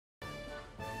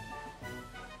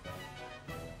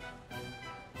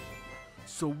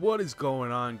So what is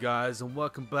going on, guys, and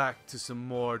welcome back to some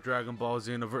more Dragon Ball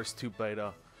Xenoverse 2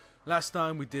 beta. Last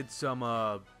time we did some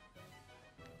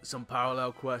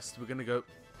parallel quests. We're gonna go.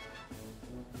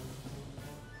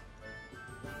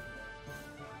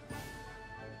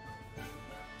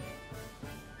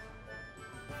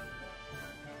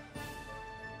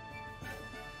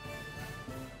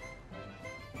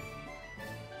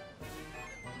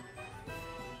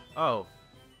 Oh.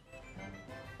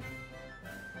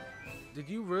 Did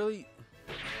you really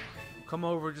come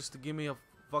over just to give me a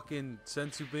fucking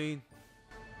sensu bean?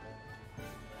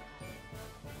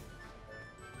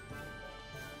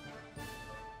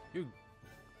 You...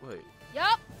 wait.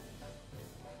 Yup.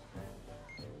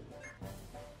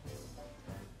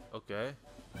 Okay.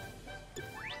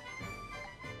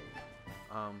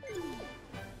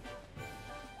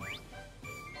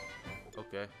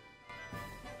 Okay.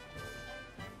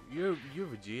 You're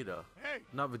Vegeta. Hey.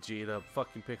 Not Vegeta,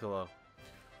 fucking Piccolo.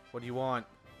 What do you want?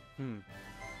 Do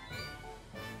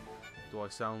I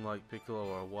sound like Piccolo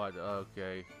or what?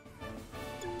 Okay.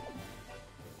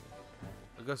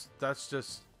 I guess that's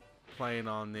just playing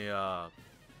on the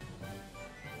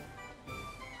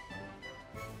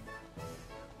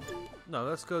No,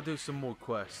 let's go do some more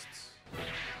quests.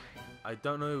 I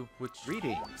don't know which...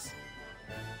 Greetings.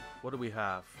 What do we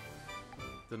have?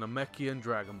 The Namekian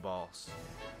Dragon Balls.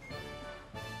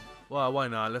 Well, why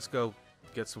not? Let's go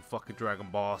get some fucking Dragon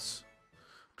Balls.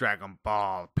 Dragon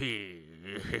Ball P.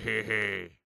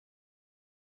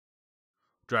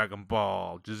 Dragon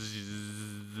Ball.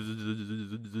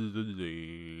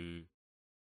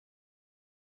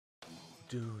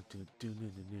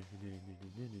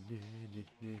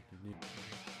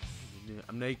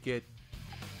 I'm naked.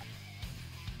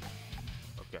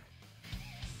 Okay.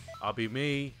 I'll be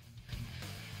me.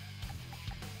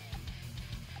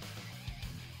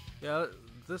 Yeah,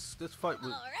 this fight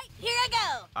was... Alright, here I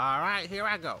go! Alright, here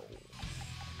I go.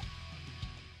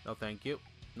 No thank you.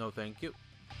 No thank you.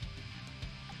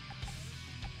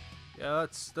 Yeah,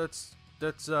 that's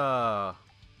Have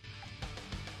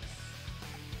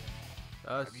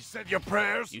you said your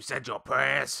prayers? You said your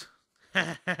prayers.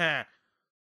 But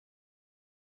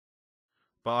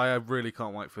I really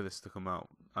can't wait for this to come out.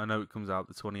 I know it comes out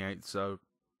the 28th, so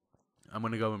I'm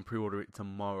gonna go and pre-order it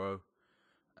tomorrow.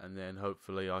 And then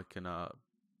hopefully I can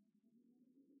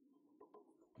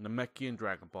Namekian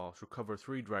Dragon Balls. Recover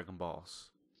 3 Dragon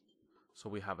Balls. So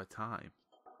we have a time.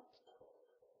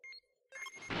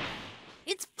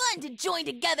 It's fun to join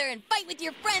together and fight with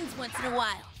your friends once in a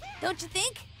while, don't you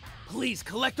think? Please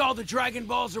collect all the Dragon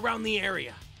Balls around the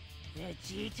area.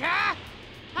 Vegeta?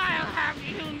 I'll have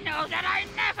you know that I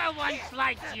never once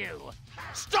liked you!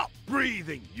 Stop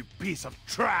breathing, you piece of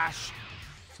trash!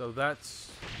 So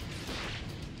that's...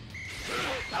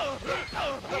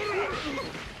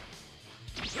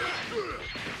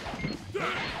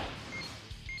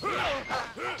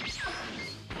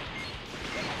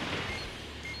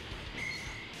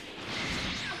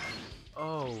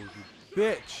 Oh, you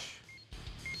bitch!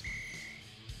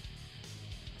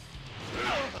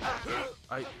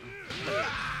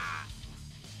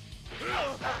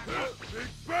 Big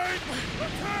Bang!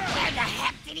 Where the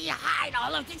heck did he hide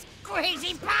all of this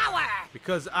crazy power?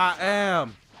 Because I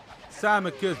am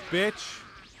Samika's bitch.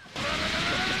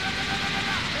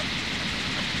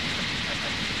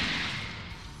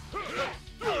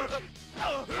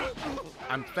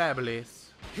 I'm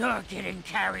fabulous. You're getting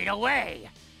carried away.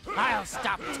 I'll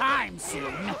stop time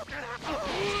soon.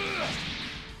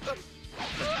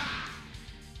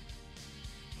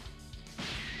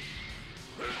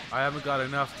 I haven't got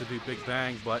enough to do Big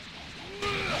Bang, but...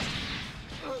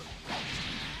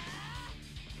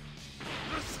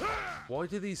 Why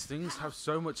do these things have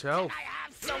so much health? I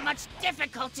have so much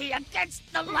difficulty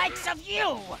against the likes of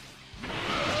you.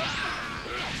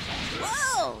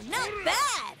 Whoa, not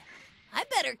bad! I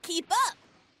better keep up.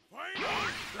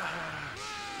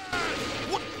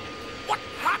 What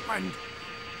happened?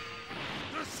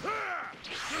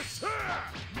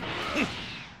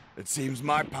 It seems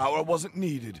my power wasn't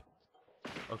needed.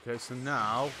 Okay, so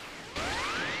now...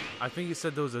 I think you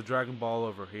said there was a Dragon Ball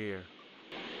over here.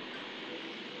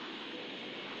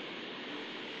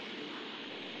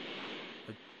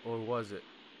 Or was it?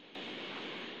 The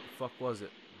fuck was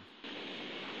it?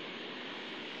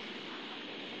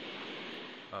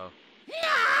 Oh.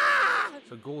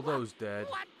 So Goldo's dead.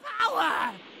 What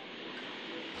power?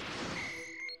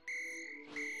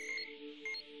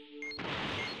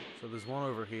 So there's one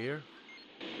over here.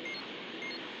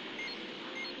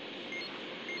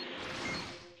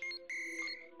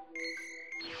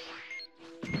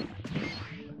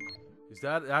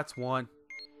 That's one.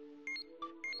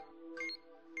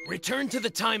 Return to the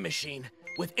time machine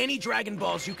with any Dragon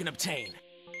Balls you can obtain.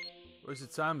 Where's the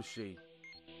time machine?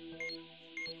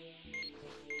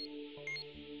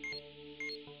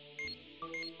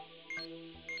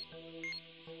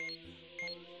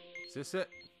 Is this it?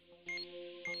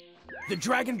 The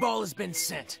Dragon Ball has been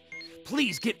sent.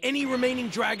 Please get any remaining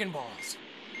Dragon Balls.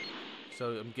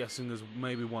 So I'm guessing there's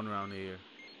maybe one around here.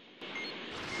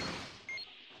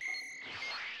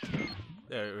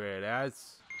 There it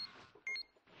is.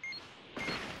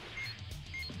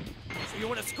 So you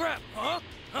want to scrap, huh?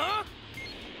 Huh?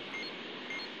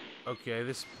 Okay,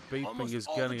 this beeping Almost is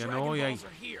all getting the Dragon annoying. Balls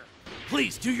are here.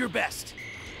 Please do your best.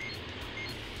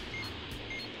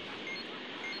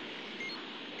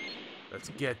 Let's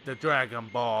get the Dragon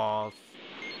Balls.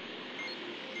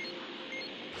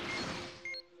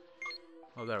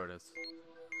 Oh, there it is.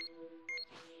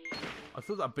 I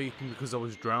thought that beeping because I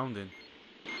was drowning.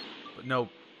 But no.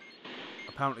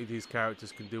 Apparently these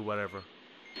characters can do whatever.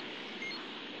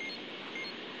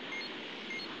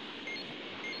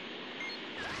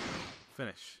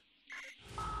 Finish.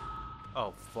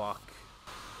 Oh, fuck.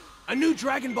 A new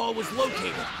Dragon Ball was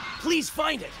located. Please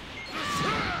find it.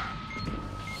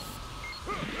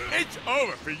 It's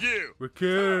over for you! We're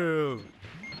killed!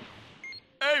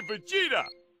 Hey, Vegeta!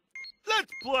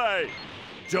 Let's play!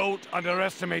 Don't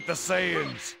underestimate the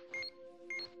Saiyans!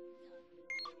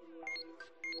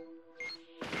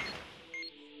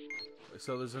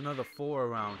 So there's another 4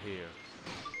 around here.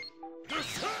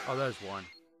 Oh, there's one.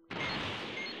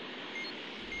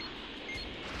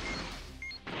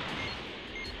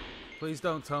 Please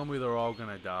don't tell me they're all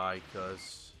gonna die,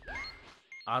 because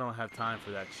I don't have time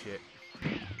for that shit.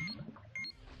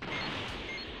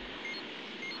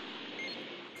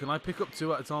 Can I pick up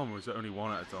 2 at a time, or is it only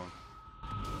 1 at a time?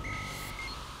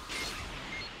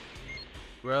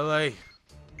 Really?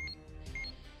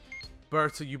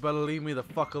 Berta, you better leave me the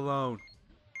fuck alone.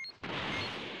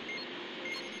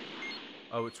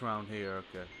 Oh, it's around here,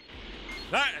 okay.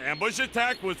 That ambush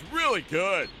attack was really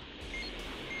good!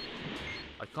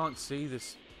 I can't see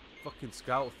this fucking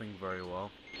scout thing very well.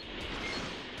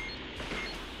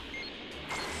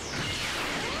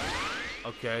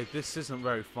 Okay, this isn't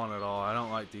very fun at all. I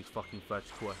don't like these fucking fetch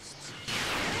quests.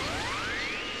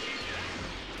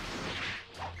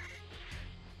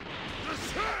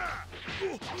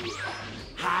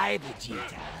 Hi,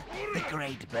 Vegeta. The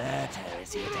great Berta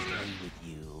is here to play with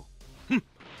you.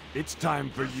 It's time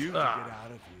for you to get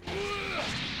out of here.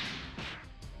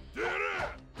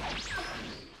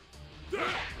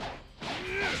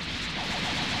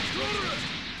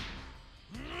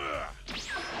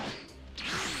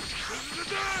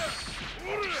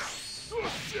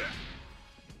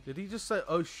 Did he just say,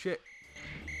 oh shit?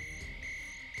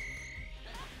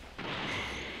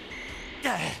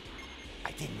 I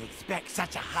didn't expect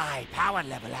such a high power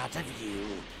level out of you.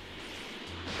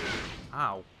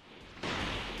 Ow.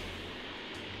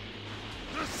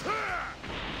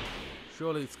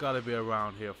 Surely it's gotta be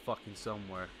around here fucking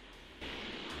somewhere.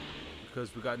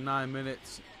 Because we got 9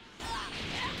 minutes.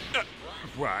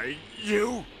 Why,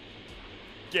 you?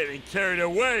 Getting carried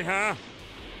away, huh?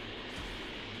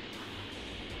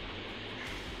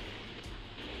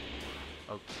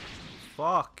 Oh,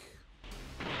 fuck.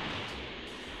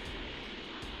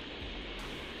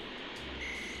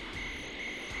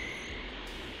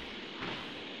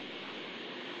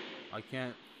 I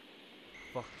can't.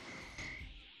 Fuck.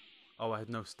 Oh, I had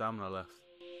no stamina left.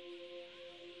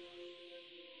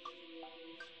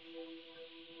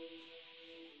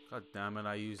 God damn it,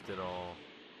 I used it all.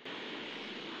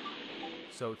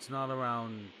 So it's not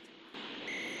around.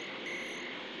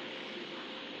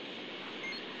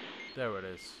 There it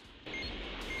is.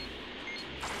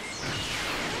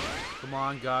 Come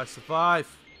on, guys, survive!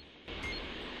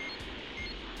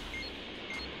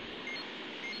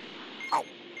 Oh,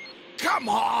 come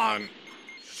on!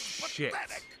 Shit.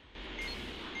 Pathetic.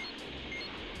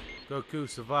 Goku,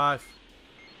 survive.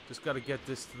 Just gotta get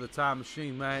this to the time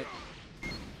machine, mate.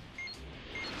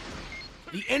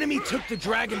 The enemy took the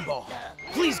Dragon Ball.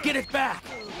 Please get it back.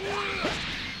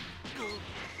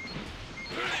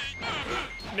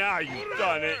 Now you've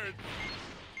done it.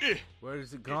 Where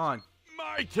is it gone?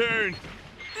 My turn.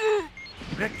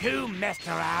 Riku messed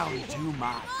around too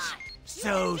much.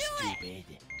 So stupid.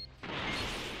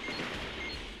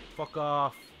 Fuck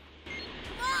off.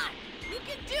 Come on! You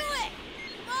can do it!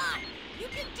 Come on! You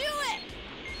can do it!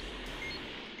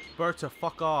 Berta,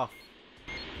 fuck off.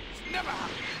 It's never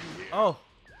happened here. Oh.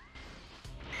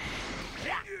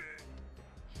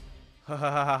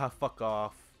 Hahaha, fuck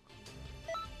off.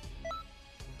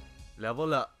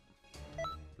 Level up.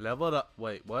 Level up.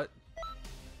 Wait, what?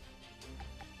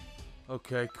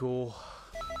 Okay, cool.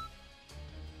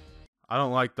 I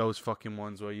don't like those fucking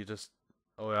ones where you just,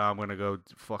 oh yeah, I'm gonna go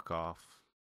fuck off.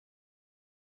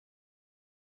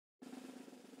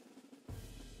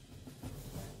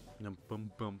 Bum bum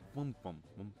bum bum bum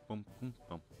bum bum bum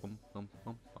bum bum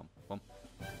bum bum bum.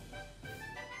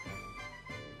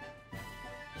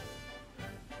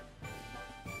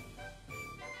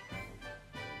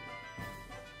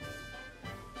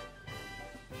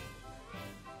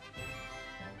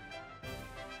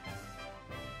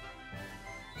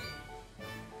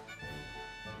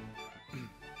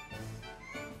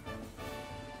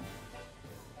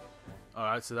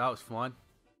 Alright, so that was fun.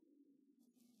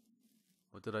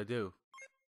 What did I do?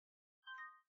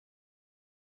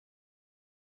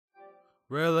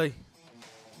 Really?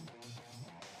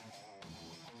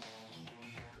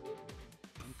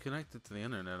 I'm connected to the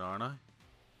internet, aren't I?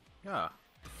 Yeah.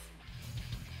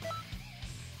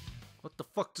 What the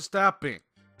fuck just happened?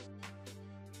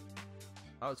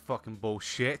 That was fucking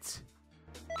bullshit.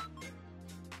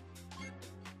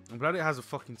 I'm glad it has a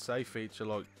fucking save feature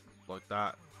like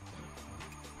that.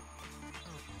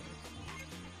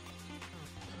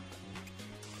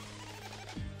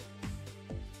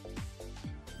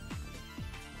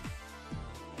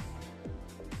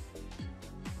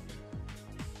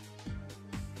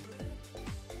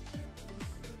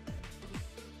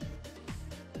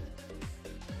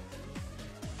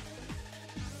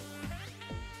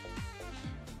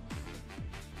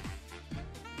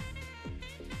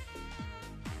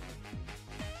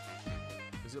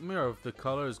 Is it mirror if the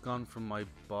color is gone from my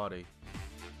body?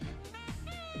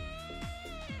 I'm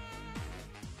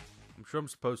sure I'm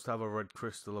supposed to have a red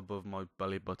crystal above my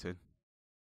belly button.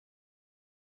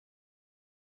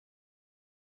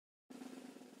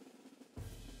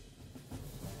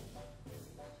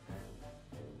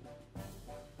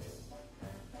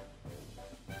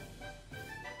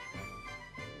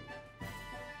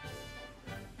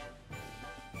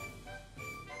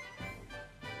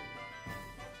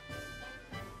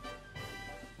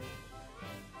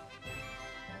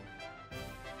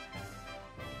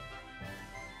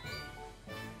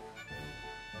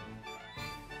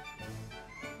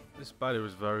 This battery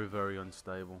was very, very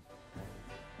unstable.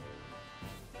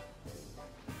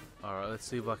 Alright, let's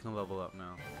see if I can level up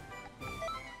now.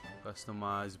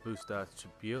 Customize boost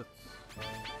attributes.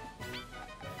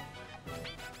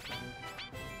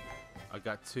 I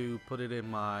got to put it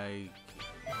in my...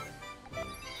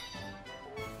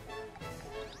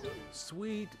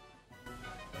 Sweet!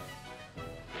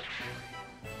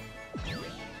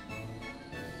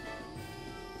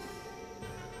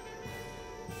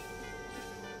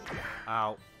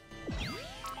 Ow.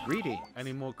 Greedy.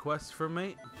 Any more quests for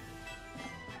me?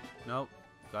 Nope.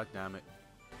 God damn it.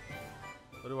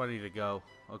 Where do I need to go?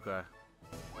 Okay.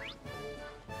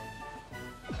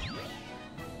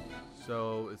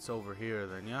 So it's over here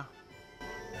then, yeah?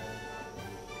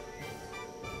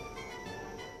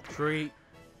 Tree.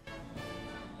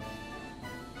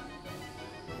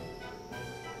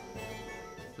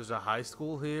 There's a high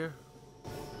school here.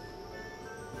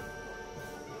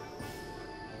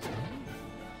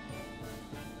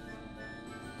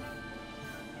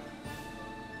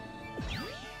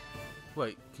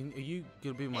 Wait, are you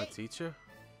gonna be my teacher?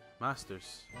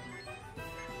 Masters.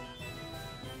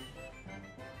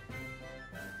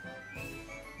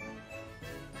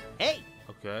 Hey!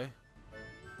 Okay.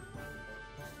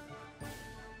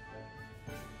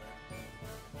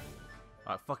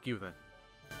 Alright, fuck you then.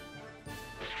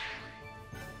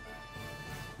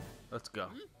 Let's go.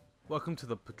 Welcome to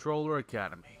the Patroller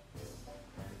Academy.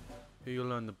 Here you'll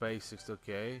learn the basics,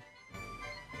 okay?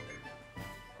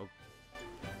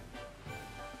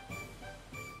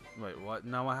 Wait, what?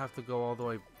 Now I have to go all the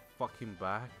way fucking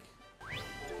back?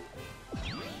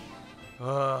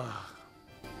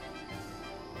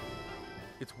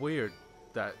 It's weird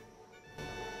that...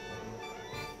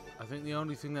 I think the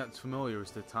only thing that's familiar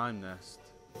is the time nest.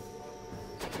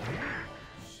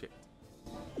 Shit.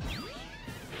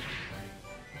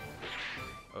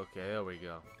 Okay, there we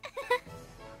go.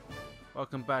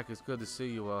 Welcome back, it's good to see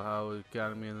you all. How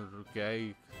Academy in the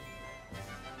okay?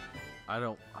 I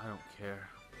don't care.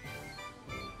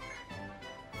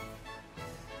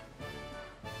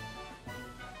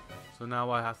 So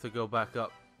now I have to go back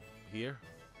up here.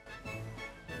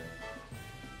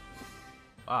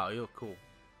 Ah, you're cool.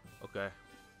 Okay.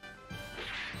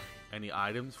 Any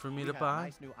items for me to buy?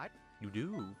 Nice new item. You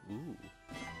do? Ooh.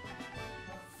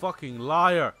 Fucking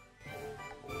liar!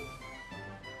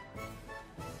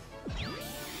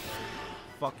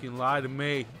 Fucking lie to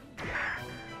me. I'm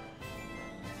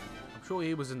sure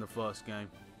he was in the first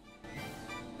game.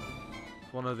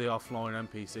 One of the offline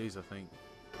NPCs, I think.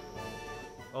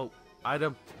 Oh,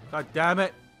 item. God damn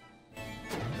it.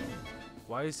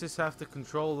 Why does this have to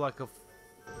control like a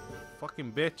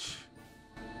fucking bitch?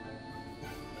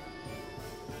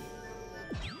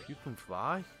 You can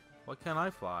fly? Why can't I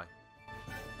fly?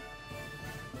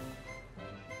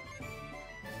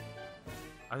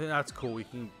 I think that's cool. We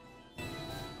can...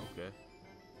 Okay.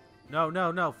 No,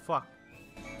 no, no. Fuck.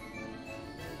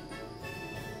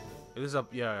 It is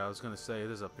up... Yeah, I was gonna say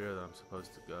it is up here that I'm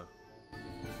supposed to go.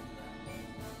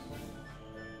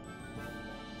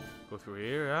 Go through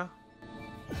here, yeah?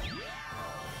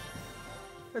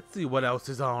 Let's see what else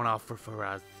is on offer for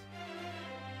us.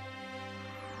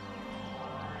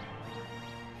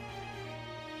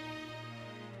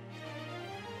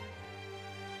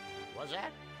 What's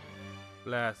that?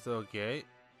 Blast, okay.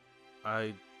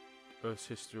 Earth's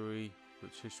history.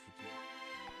 Which history do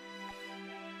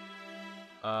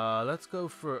you... let's go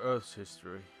for Earth's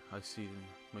history. I see.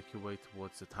 Make your way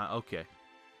towards the time. Okay.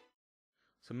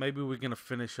 So maybe we're gonna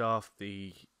finish off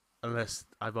the... Unless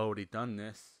I've already done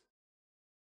this.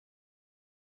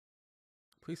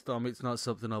 Please tell me it's not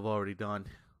something I've already done.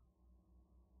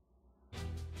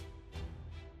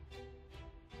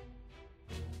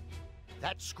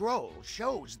 That scroll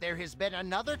shows there has been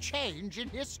another change in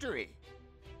history.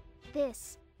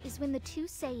 This is when the two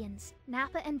Saiyans,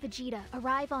 Nappa and Vegeta,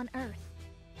 arrive on Earth.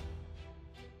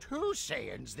 Two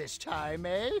Saiyans this time,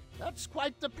 eh? That's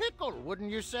quite the pickle,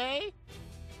 wouldn't you say?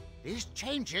 These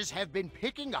changes have been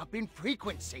picking up in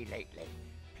frequency lately.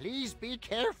 Please be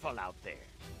careful out there.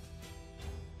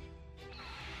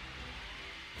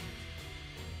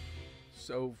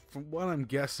 So, from what I'm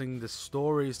guessing, the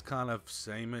story is kind of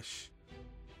same-ish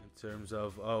in terms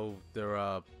of, oh,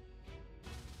 they're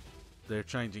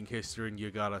changing history and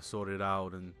you gotta sort it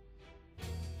out, and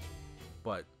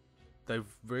but they've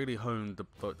really honed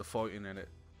the fighting in it,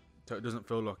 so it doesn't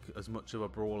feel like as much of a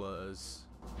brawler as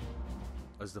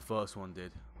the first one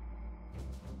did.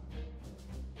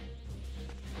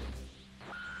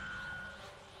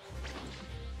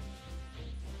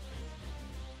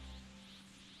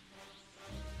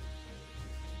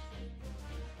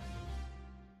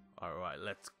 Alright,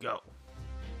 let's go.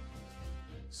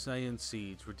 Saiyan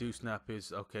seeds, reduce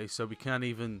nappies. Okay, so we can't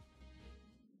even...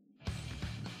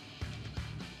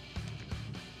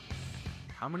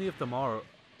 How many of them are...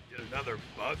 Did another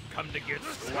bug come to get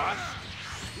squashed?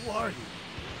 Who are you?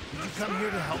 Did you come here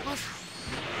to help us?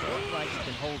 Look like you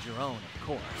can hold your own, of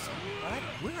course. But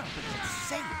we're up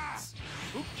against Saiyans.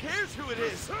 Who cares who it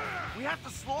is? We have to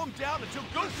slow him down until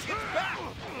Goku gets back!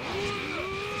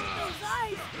 Those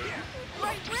eyes!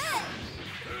 Bright red!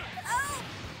 Oh!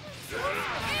 I'm so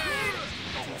scared!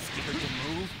 Too scared to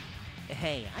move?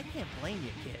 Hey, I can't blame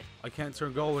you, kid. I can't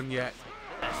turn golden yet.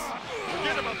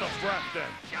 Forget about the brat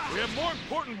then. We have more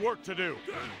important work to do.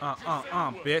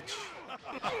 Bitch.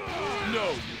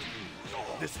 No, you two.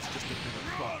 This is just a bit of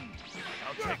fun.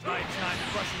 I'll take my time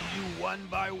crushing you one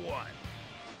by one.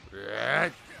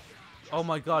 Oh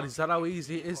my god, is that how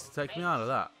easy it is to take me out of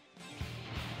that?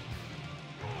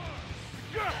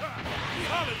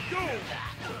 Solid gold!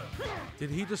 Did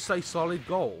he just say solid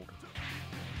gold?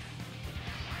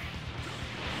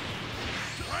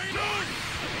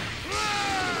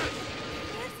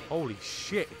 Holy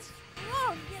shit.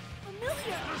 Wrong, yet familiar.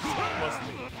 That must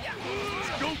be.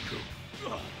 It's Goku.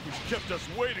 He's kept us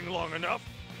waiting long enough.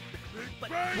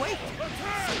 But wait!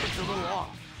 Something's a little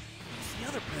off. It's the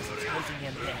other presence closing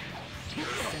in there. He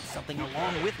sent something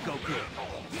along with Goku.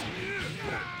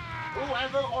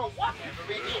 Whoever or whatever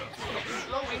it is, it's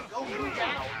slowing Goku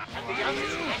down, and the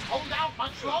others can't hold out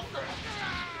much longer.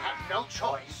 Have no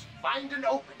choice. Find an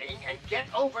opening and get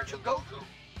over to Goku.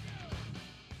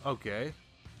 Okay.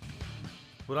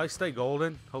 Would I stay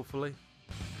golden, hopefully?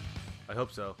 I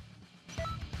hope so.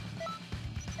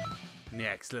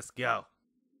 Next, let's go.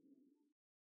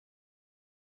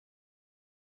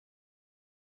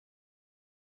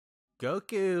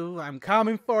 Goku, I'm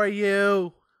coming for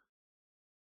you!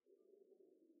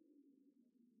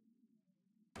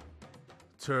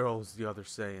 Turtle's the other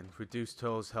Saiyan. Reduce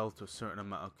Turtle's health to a certain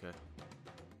amount. Okay.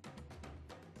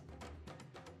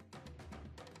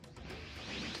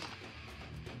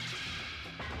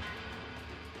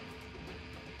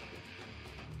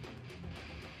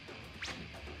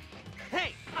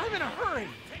 Hey, I'm in a hurry.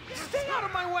 Stay out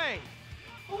of my way.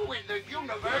 Who in the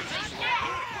universe is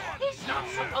that? He's not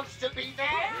supposed to be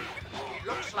there. He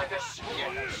looks like a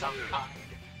Saiyan of some kind.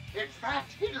 In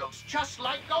fact, he looks just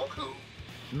like Goku.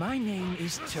 My name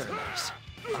is Turles.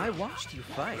 I watched you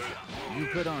fight. You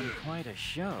put on quite a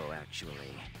show,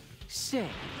 actually. Say,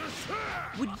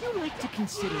 would you like to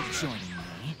consider joining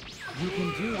me? You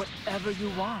can do whatever you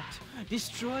want.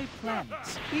 Destroy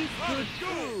planets, eat good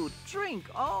food, drink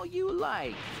all you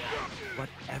like.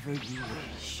 Whatever you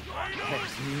wish.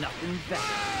 There's nothing better,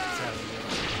 I tell you.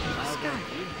 This guy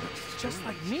looks just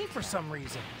like me for some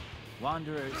reason.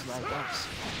 Wanderers like us,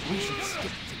 we should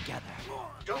stick together.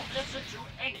 Don't listen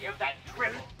to any of that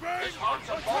drivel. This heart's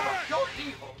a ball of pure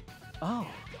evil. Oh,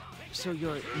 so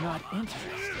you're not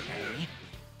interested, eh?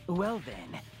 Well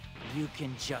then, you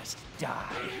can just die.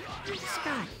 This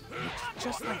guy looks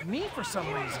just like me for some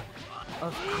reason.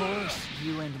 Of course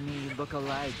you and me look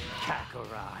alike,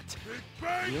 Kakarot.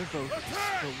 We're both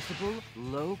disposable,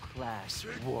 low-class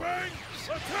warriors.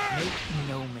 Make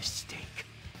no mistake.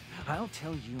 I'll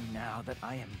tell you now that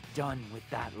I am done with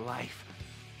that life.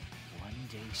 One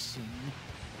day soon,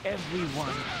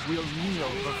 everyone will kneel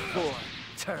before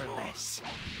Turles.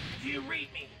 Do you read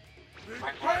me?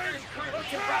 My partner is currently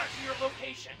en route to your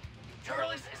location.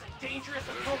 Turles is a dangerous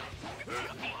opponent. You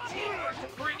need teamwork to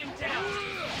bring him down.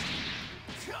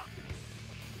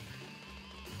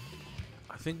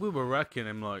 I think we were wrecking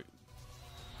him, like...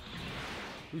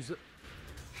 Who's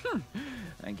that?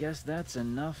 I guess that's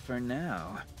enough for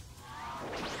now.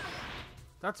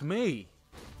 That's me!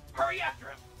 Hurry after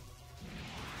him!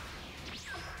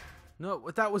 No,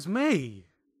 that was me!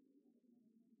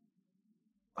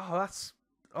 Oh, that's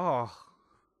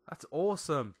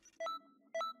awesome.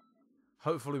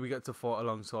 Hopefully we get to fight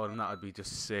alongside him, that would be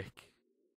just sick.